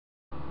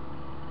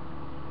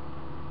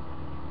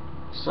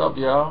What's up,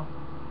 y'all?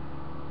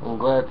 I'm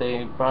glad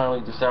they finally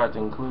decided to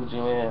include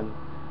you in.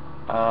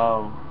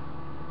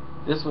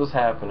 This was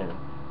happening.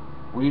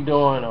 We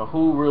doing a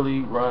Who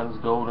Really Runs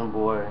Golden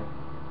Boy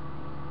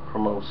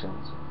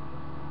promotions.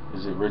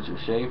 Is it Richard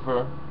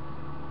Schaefer?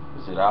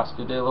 Is it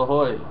Oscar De La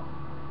Hoya?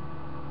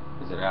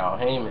 Is it Al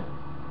Heyman?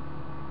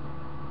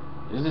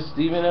 Is it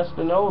Steven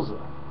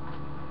Espinoza?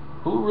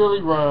 Who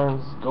really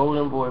runs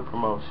Golden Boy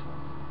promotion?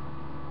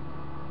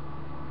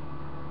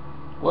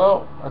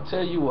 Well, I'll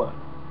tell you what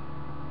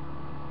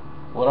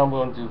I'm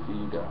going to do for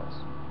you guys,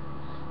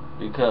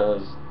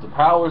 because the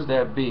powers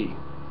that be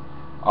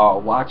are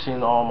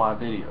watching all my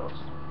videos.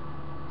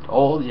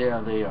 Oh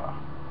yeah, they are.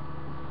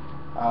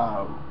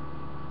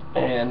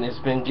 And it's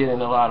been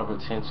getting a lot of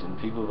attention.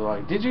 People are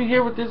like, did you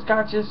hear what this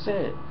guy just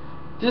said?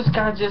 This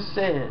guy just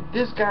said.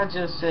 This guy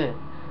just said.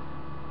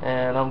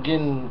 And I'm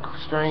getting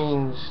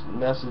strange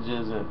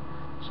messages and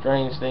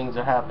strange things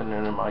are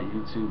happening in my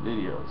YouTube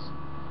videos.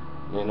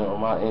 You know,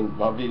 my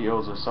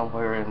videos are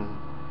somewhere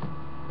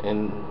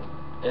in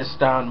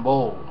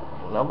Istanbul,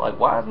 and I'm like,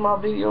 why is my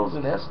videos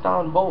in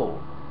Istanbul?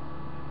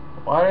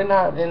 Why are they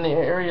not in the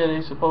area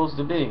they're supposed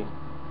to be?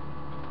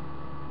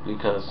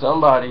 Because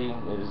somebody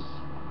is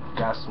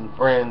got some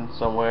friends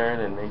somewhere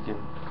and they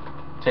can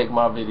take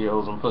my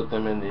videos and put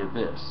them in the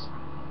abyss,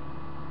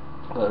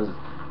 because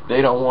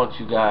they don't want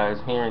you guys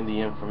hearing the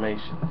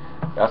information.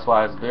 That's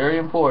why it's very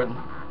important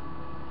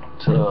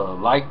to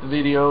like the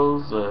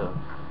videos,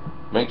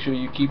 make sure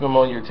you keep them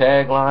on your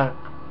tagline,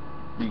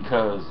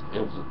 because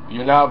if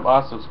you're not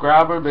a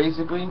subscriber,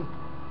 basically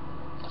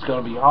it's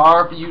going to be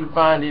hard for you to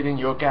find it in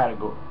your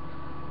category.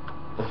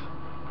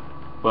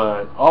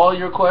 But all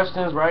your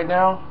questions right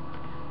now,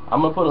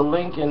 I'm going to put a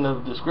link in the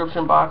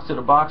description box to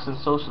the Boxing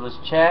Socialist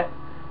chat.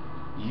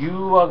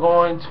 You are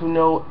going to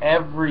know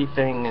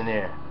everything in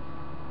there,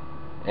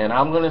 and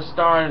I'm going to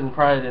start in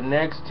probably the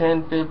next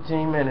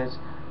 10-15 minutes,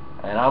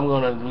 and I'm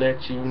going to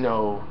let you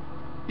know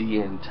the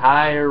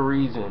entire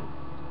reason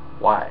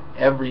why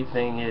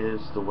everything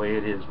is the way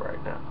it is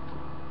right now.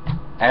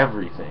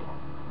 Everything.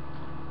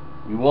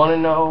 You want to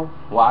know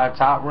why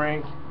Top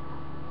Rank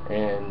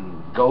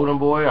and Golden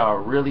Boy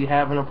are really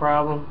having a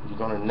problem? You're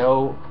going to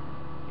know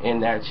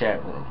in that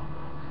chat room.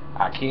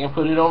 I can't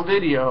put it on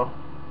video,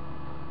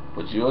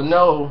 but you'll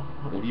know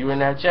if you're in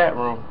that chat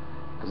room,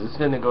 because it's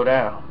going to go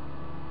down.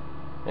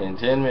 In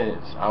 10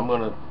 minutes, I'm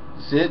going to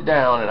sit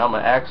down and I'm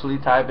going to actually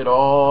type it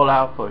all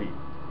out for you.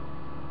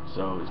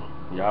 So,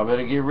 y'all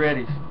better get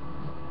ready.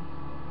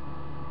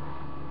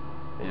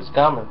 It's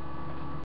coming.